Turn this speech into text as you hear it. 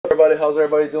everybody? How's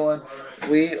everybody doing?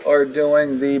 We are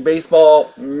doing the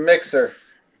baseball mixer.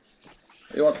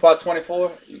 You want spot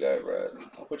 24? You got it right.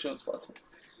 I'll put you on spot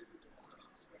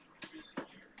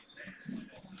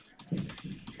 20.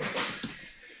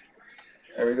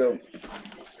 There we go.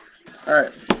 All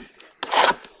right.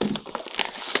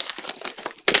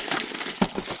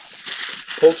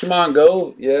 Pokemon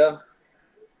Go, yeah.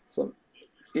 Some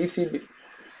ETB.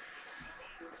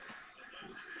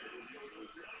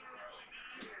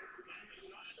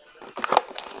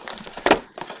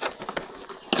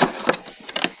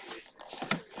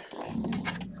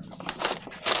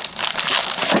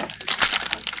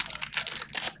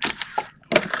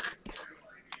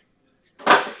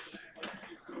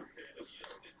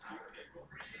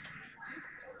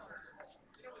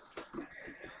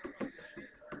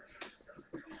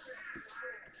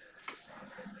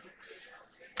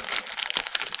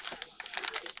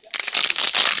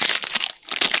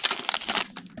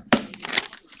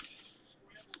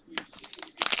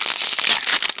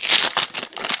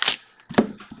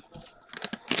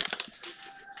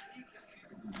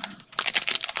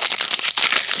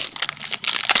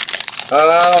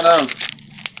 I don't know.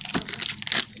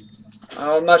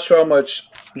 I'm not sure how much,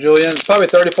 Julian. It's probably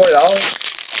 $30,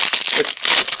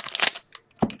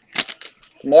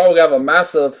 $40. Tomorrow we have a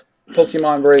massive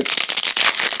Pokemon break.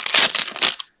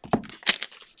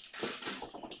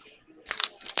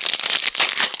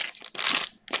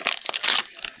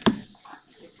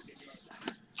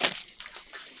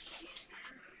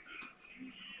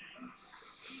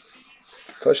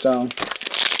 Touchdown.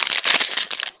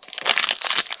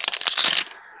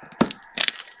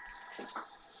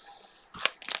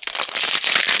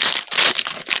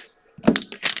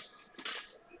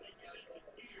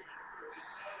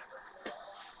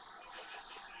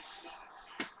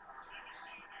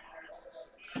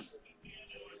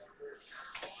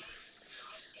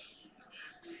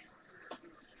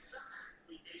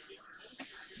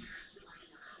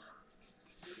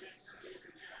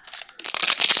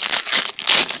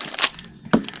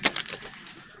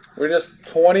 We're just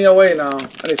 20 away now.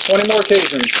 I need 20 more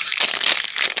occasions.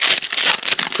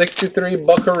 63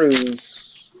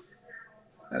 Buckaroos.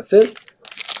 That's it.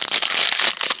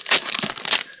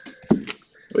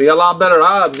 We got a lot better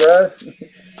odds, right?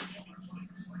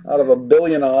 Out of a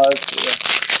billion odds. Yeah.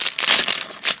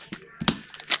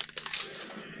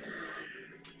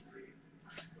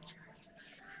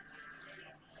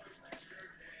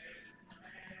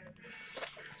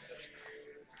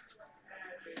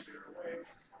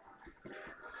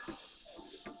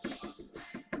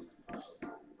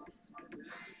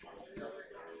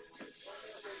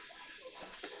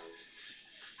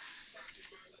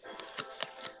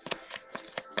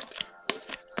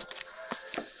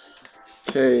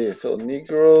 Okay, Phil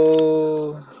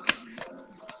Negro,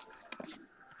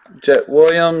 Jet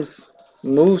Williams,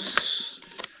 Moose,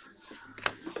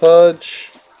 Pudge,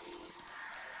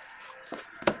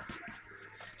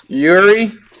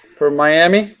 Yuri for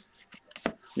Miami.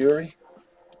 Yuri.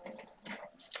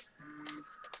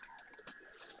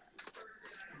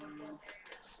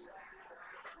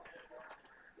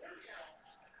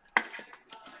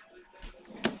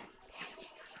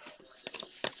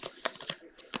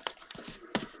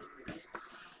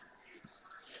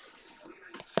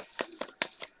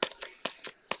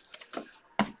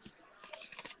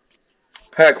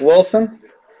 Pack Wilson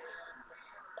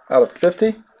out of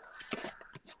 50.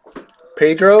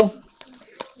 Pedro.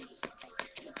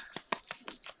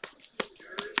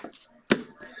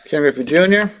 Ken Griffey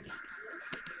Jr.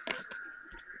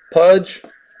 Pudge.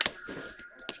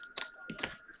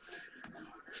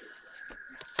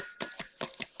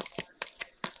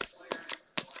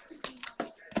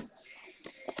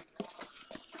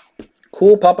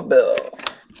 Cool Papa Bill.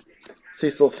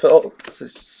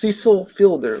 Cecil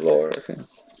Fielder, Lord.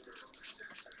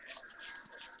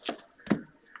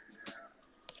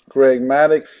 Greg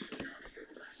Maddux.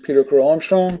 Peter Crow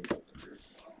Armstrong.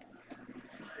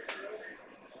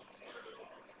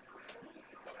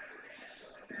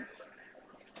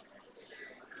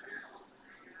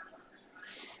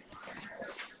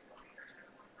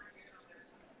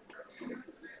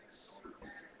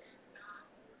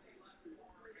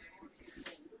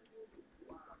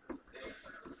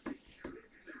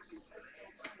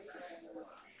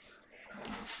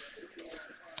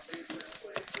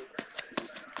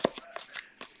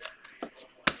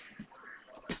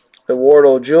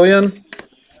 Eduardo Julian,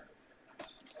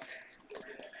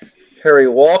 Harry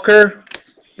Walker,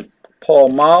 Paul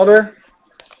Milder,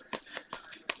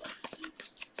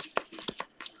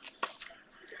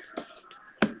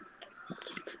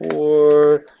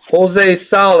 for Jose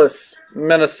Salas,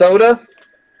 Minnesota,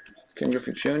 Ken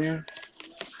Griffey Jr.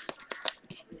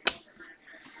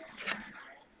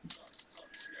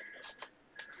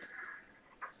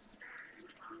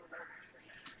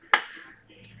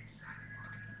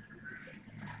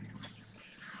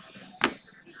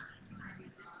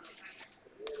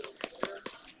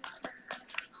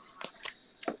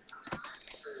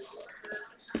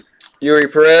 Yuri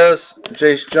Perez,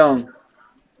 Jace Jung.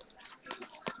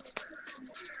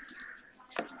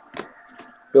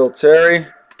 Bill Terry.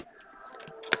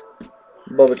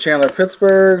 Bubba Chandler,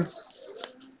 Pittsburgh.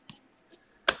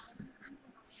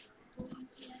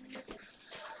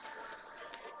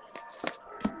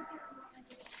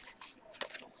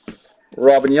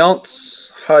 Robin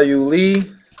Yountz, Hayu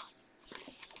Lee.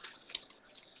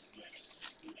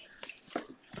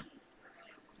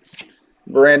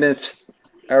 Brandon,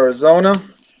 Arizona.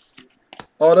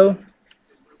 Auto.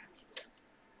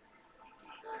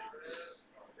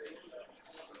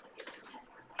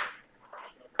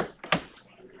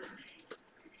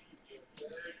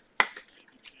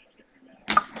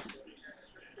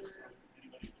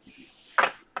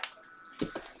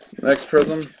 Next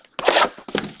Prism.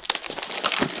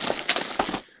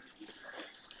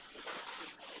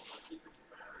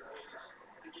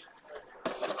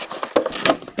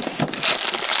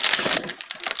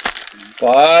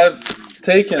 Five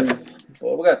taken.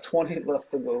 Well, we got 20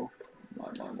 left to go. My.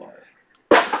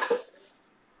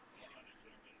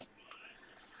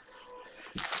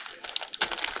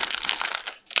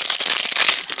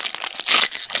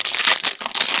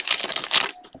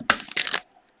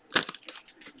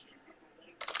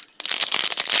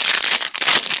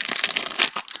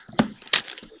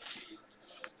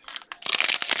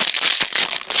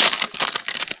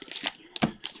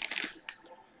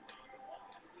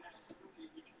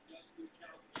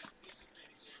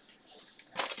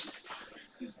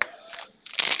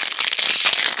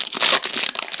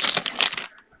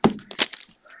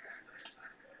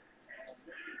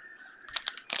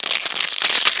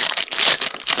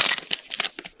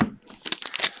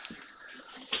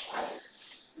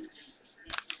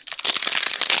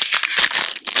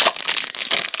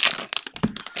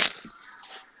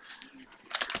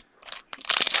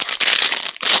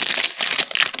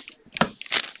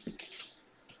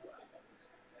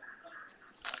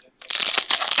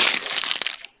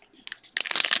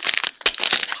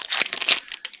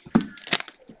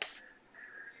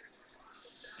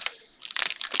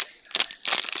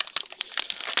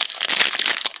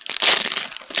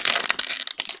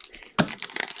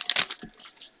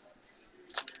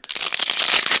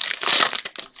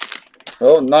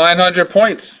 Oh, 900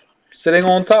 points. Sitting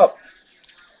on top.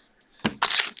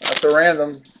 That's a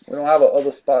random. We don't have a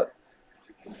other spot.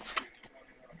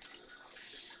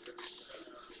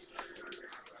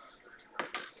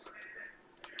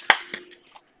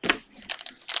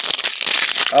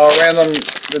 I'll random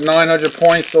the 900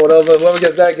 points or whatever. Whoever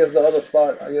gets that gets the other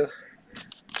spot, I guess.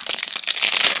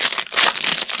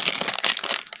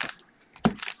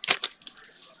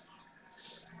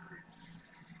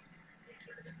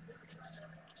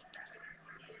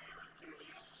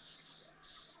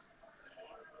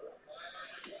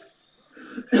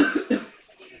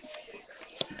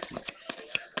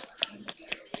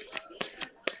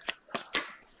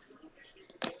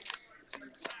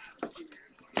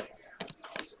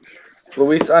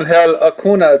 Luis Angel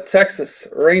Acuna, Texas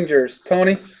Rangers.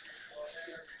 Tony.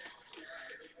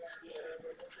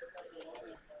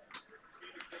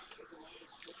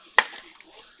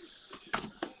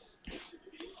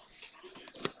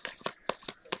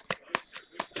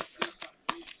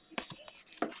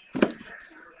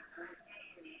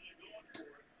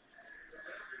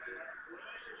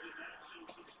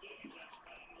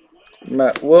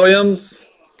 Matt Williams.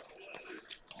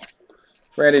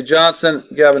 Randy Johnson,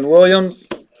 Gavin Williams.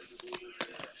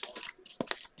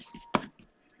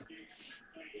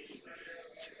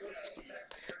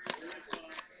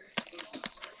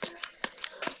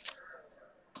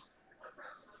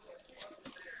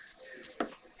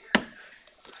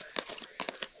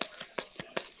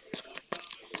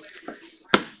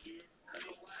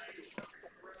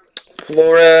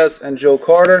 Flores and Joe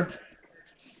Carter.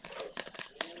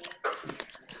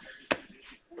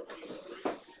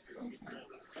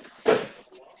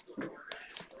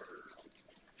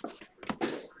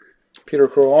 Peter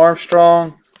Crow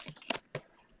Armstrong.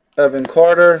 Evan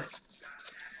Carter.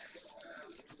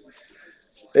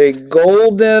 A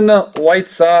golden White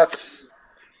Sox.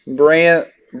 Brian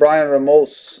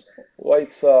Ramos. White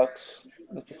Sox.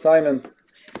 Mr. Simon.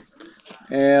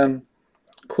 And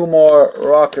Kumar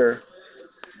Rocker.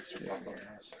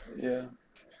 Yeah.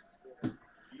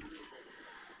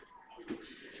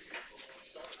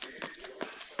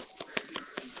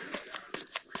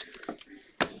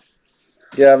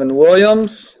 Gavin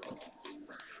Williams,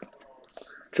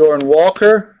 Jordan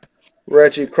Walker,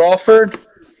 Reggie Crawford,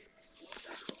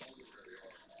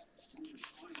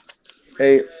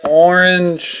 a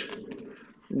orange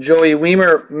Joey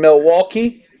Weimer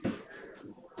Milwaukee,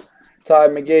 Ty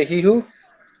McGahee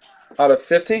out of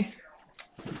 50.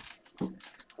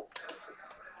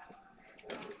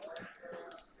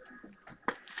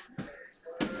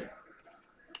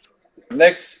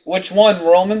 Next, which one,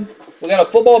 Roman? We got a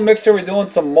football mixer we're doing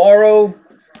tomorrow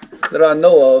that I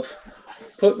know of.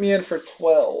 Put me in for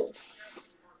 12.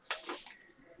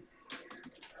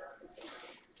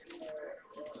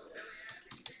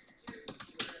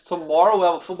 Tomorrow we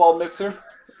have a football mixer,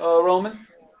 Roman.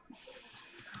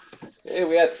 Hey,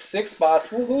 we had 6 spots.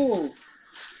 Woohoo!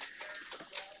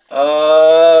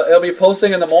 It'll be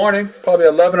posting in the morning, probably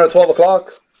 11 or 12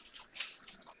 o'clock.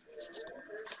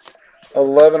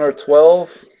 11 or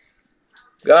 12.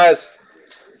 Guys,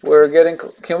 we're getting.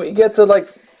 Can we get to like?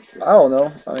 I don't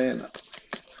know. I mean,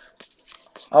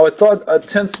 I would thought a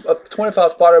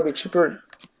 25 spotter would be cheaper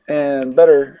and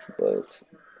better, but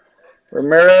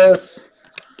Ramirez,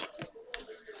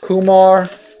 Kumar,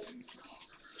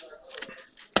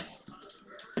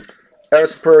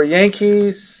 Harris per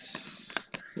Yankees.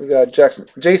 We got Jason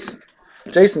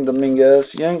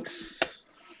Dominguez, Yanks.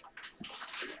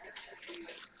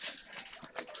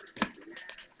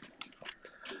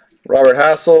 Robert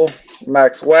Hassel,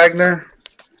 Max Wagner,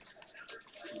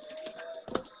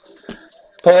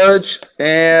 Pudge,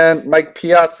 and Mike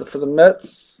Piazza for the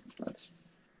Mets. That's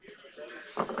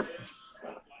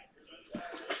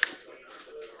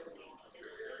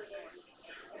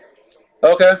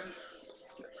okay.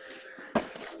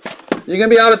 You gonna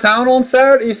be out of town on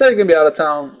Saturday? You said you're gonna be out of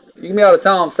town. You can be out of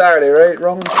town on Saturday, right,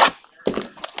 Roman?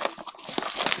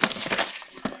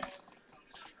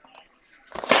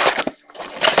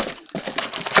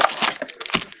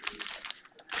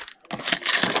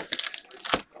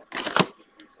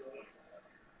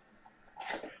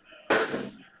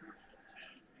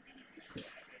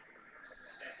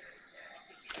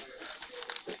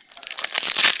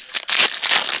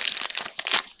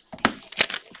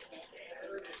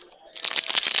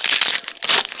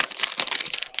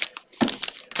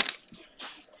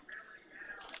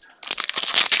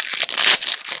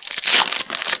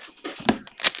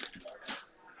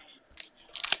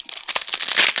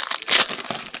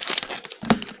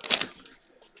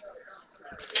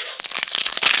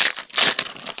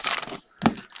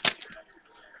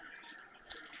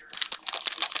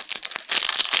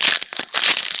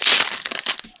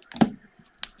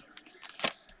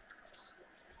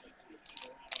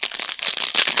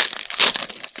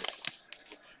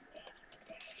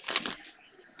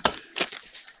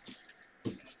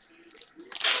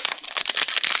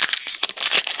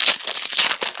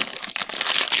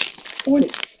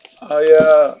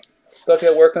 I stuck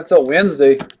at work until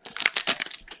Wednesday.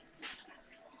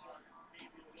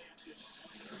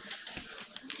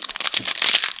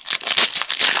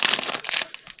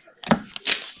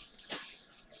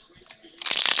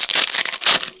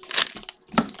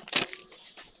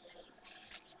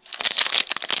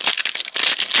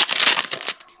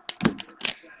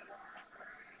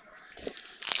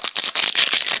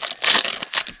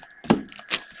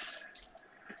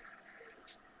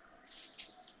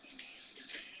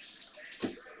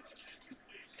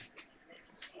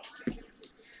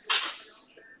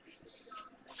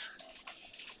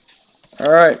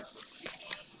 All right.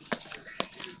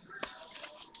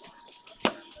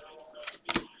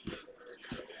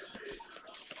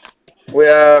 We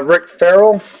have Rick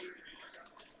Farrell,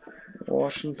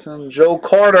 Washington. Joe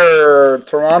Carter,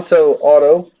 Toronto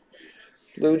Auto.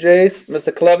 Blue Jays,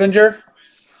 Mr. Clevenger.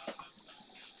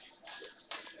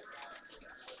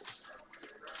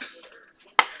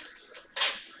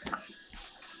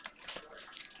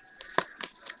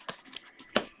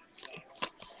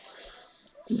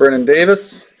 Brennan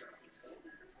Davis.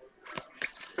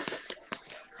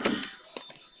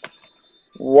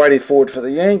 Whitey Ford for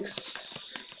the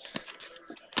Yanks.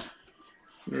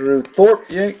 Drew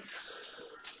Thorpe,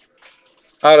 Yanks.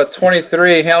 Out of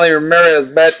 23, Hanley Ramirez,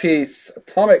 bad piece.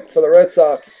 Atomic for the Red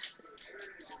Sox.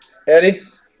 Eddie.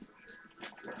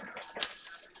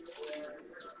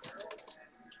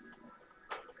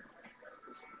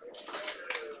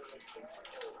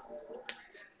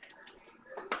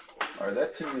 All right,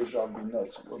 that TV is driving me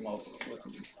nuts. With my, with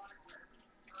me.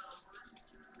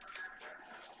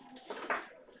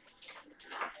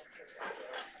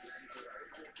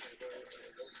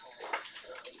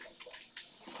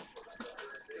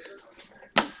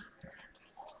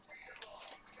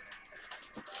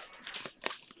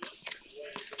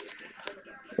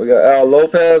 We got Al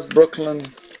Lopez, Brooklyn.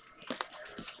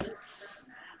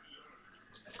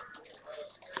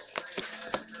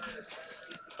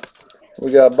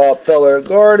 We got Bob Feller,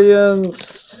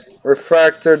 Guardians.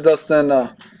 Refractor,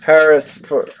 Dustin Harris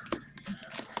for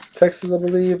Texas, I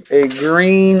believe. A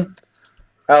green,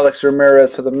 Alex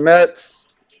Ramirez for the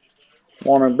Mets.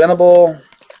 Warren Benable.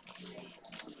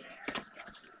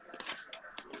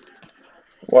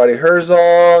 Whitey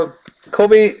Herzog.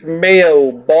 Kobe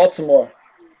Mayo, Baltimore.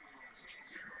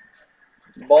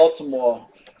 Baltimore.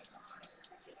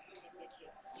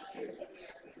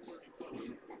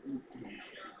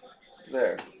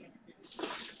 There.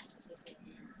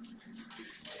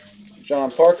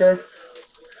 John Parker.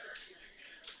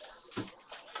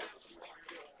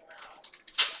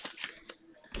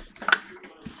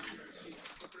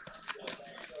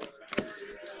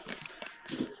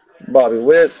 Bobby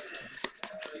Witt.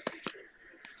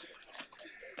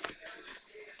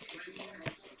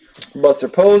 Buster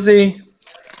Posey.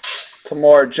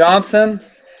 Tamar Johnson.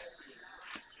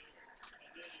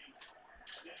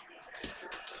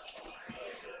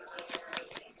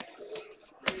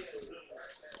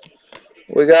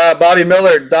 We got Bobby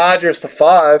Miller, Dodgers to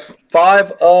 5.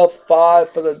 5 of 5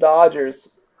 for the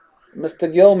Dodgers.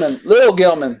 Mr. Gilman, Little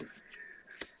Gilman.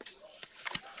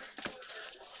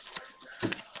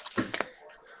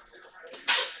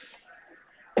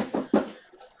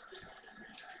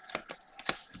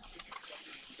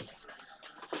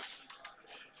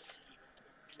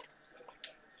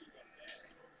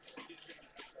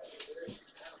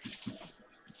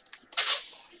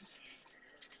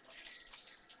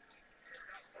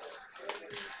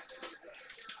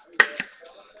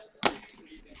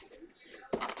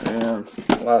 And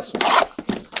last one.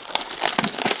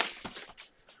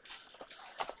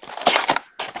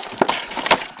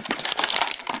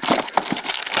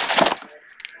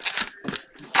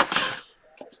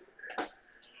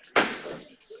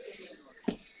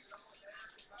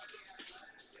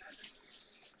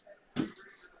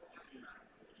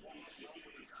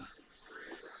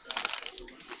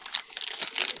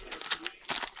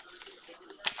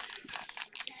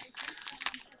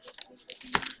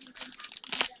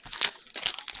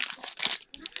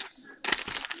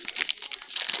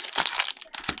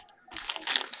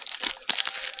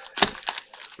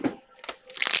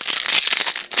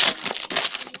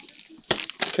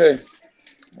 Okay,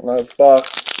 last box.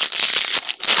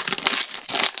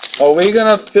 Are we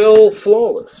gonna fill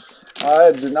flawless?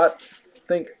 I do not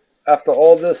think after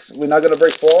all this we're not gonna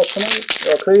break flawless tonight.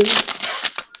 Y'all crazy?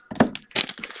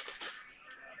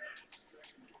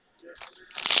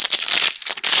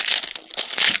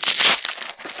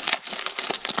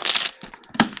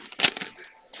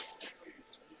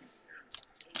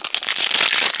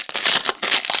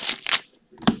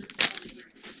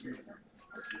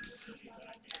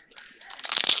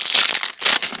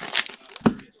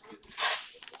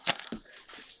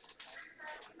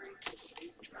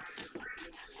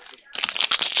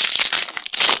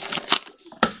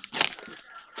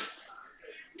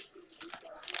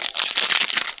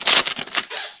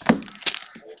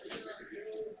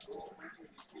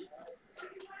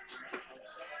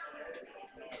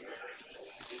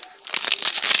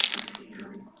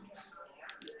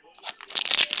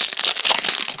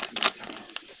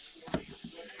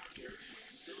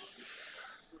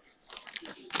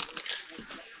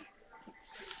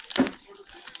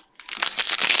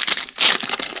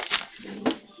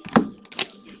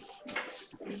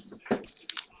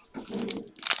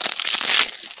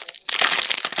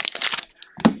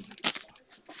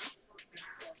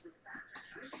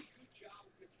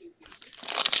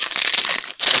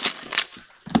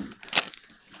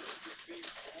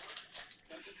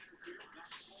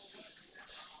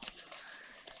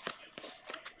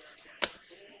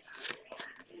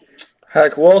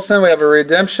 Hack Wilson, we have a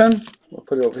redemption. We'll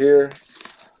put it over here.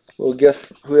 We'll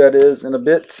guess who that is in a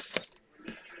bit.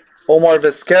 Omar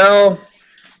Vizquel,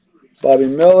 Bobby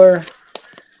Miller,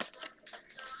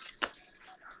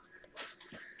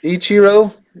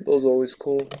 Ichiro. Those are always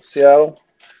cool. Seattle.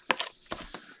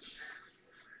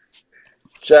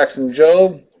 Jackson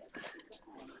Jobe.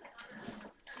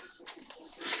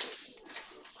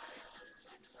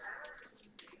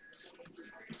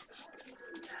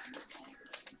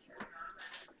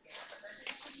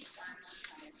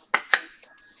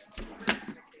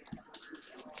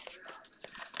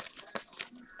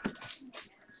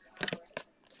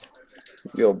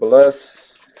 Yo,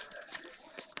 bless.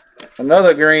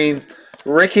 Another green.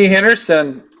 Ricky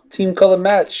Henderson. Team color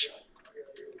match.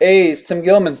 A's. Tim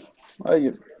Gilman. Oh,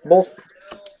 you both.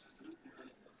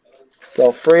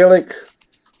 Sal Frelick.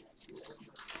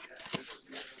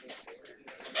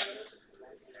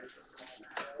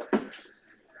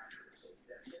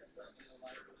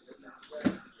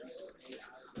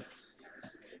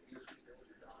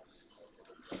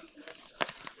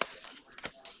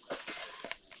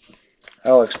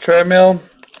 Alex Treadmill.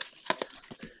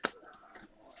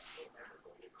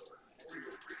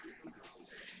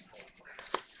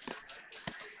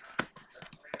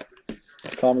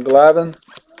 Tom Glavine.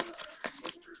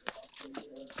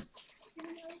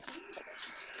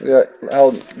 We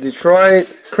got Detroit.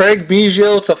 Craig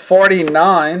Biggio to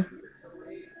 49.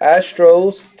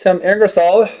 Astros. Tim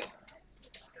Ingersoll.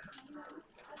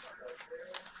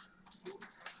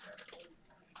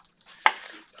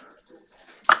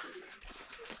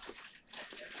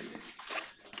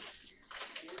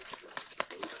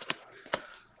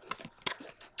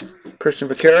 Christian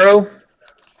Vaquero.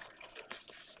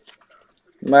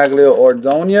 Maglio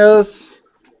Ordonez.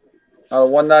 Out of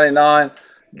 199.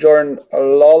 Jordan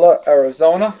Lola,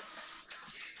 Arizona.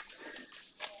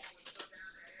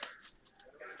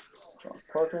 John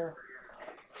Parker.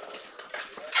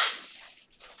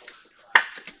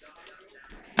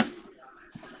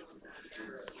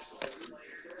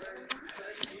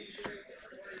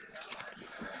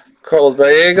 Carlos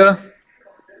Vallega.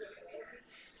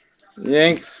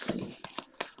 Yanks.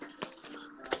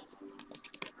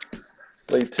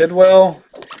 Lee Tidwell.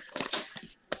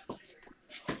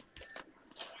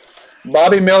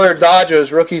 Bobby Miller,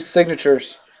 Dodgers, rookie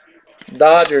signatures.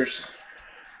 Dodgers.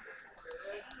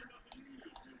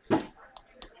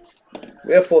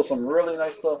 We have pulled some really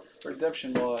nice stuff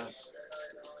redemption-wise.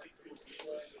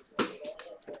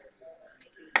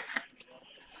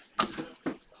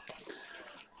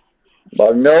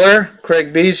 Bobby Miller,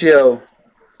 Craig Biggio,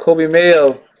 Kobe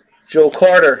Mayo, Joe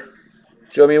Carter,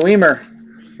 Joey Weimer,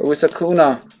 Luis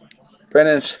Acuna,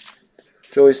 Brandon,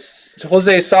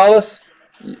 Jose Salas,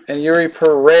 and Yuri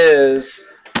Perez.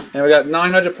 And we got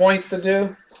 900 points to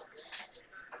do.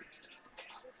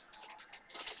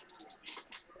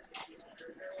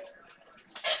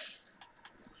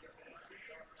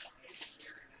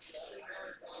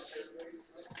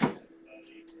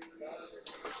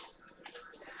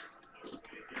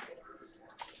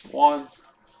 One.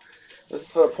 This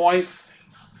is for the points.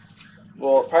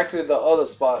 Well, practically the other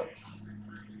spot.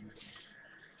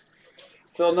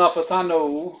 Phil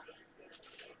Napatano.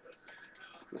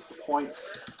 That's the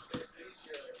points.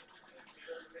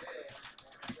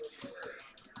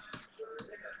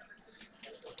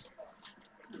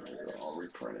 I'll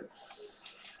reprint it.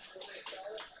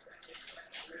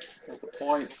 That's the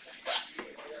points.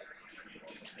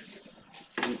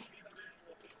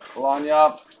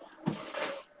 Lanyap.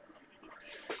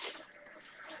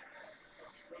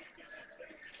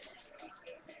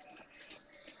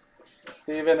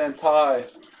 Steven and Ty.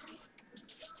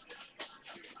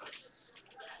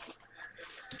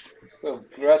 So,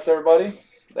 congrats everybody.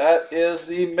 That is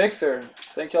the mixer.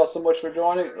 Thank y'all so much for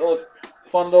joining.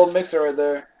 Fun little mixer right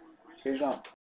there. Cajun.